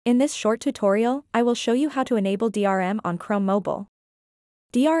In this short tutorial, I will show you how to enable DRM on Chrome Mobile.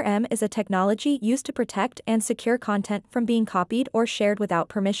 DRM is a technology used to protect and secure content from being copied or shared without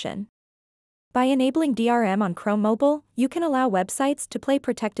permission. By enabling DRM on Chrome Mobile, you can allow websites to play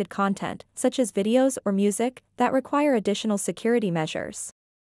protected content, such as videos or music, that require additional security measures.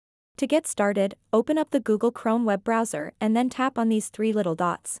 To get started, open up the Google Chrome web browser and then tap on these three little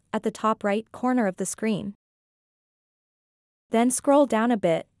dots at the top right corner of the screen. Then scroll down a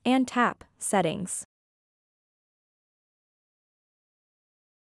bit and tap Settings.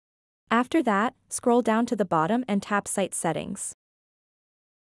 After that, scroll down to the bottom and tap Site Settings.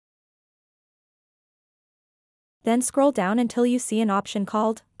 Then scroll down until you see an option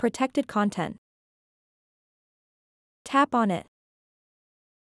called Protected Content. Tap on it.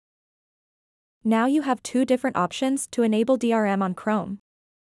 Now you have two different options to enable DRM on Chrome: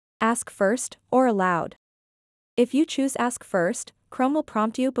 Ask First or Allowed. If you choose Ask First, Chrome will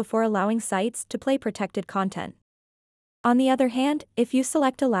prompt you before allowing sites to play protected content. On the other hand, if you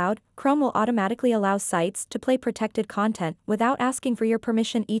select Allowed, Chrome will automatically allow sites to play protected content without asking for your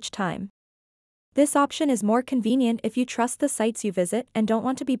permission each time. This option is more convenient if you trust the sites you visit and don't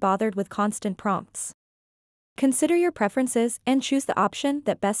want to be bothered with constant prompts. Consider your preferences and choose the option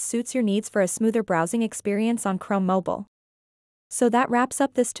that best suits your needs for a smoother browsing experience on Chrome Mobile. So that wraps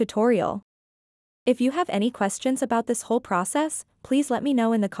up this tutorial. If you have any questions about this whole process, please let me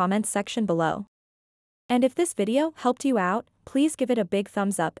know in the comments section below. And if this video helped you out, please give it a big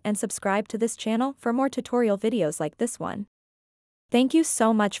thumbs up and subscribe to this channel for more tutorial videos like this one. Thank you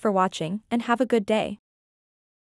so much for watching and have a good day.